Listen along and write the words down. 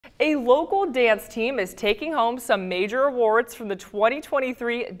A local dance team is taking home some major awards from the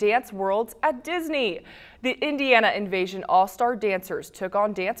 2023 Dance Worlds at Disney. The Indiana Invasion All-Star Dancers took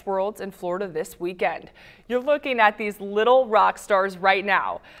on Dance Worlds in Florida this weekend. You're looking at these little rock stars right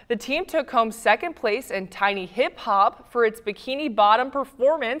now. The team took home second place in Tiny Hip Hop for its Bikini Bottom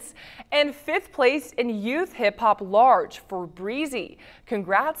performance and fifth place in Youth Hip Hop Large for Breezy.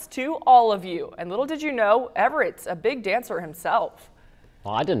 Congrats to all of you. And little did you know, Everett's a big dancer himself.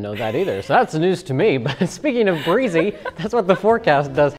 Well, I didn't know that either, so that's news to me. But speaking of Breezy, that's what the forecast does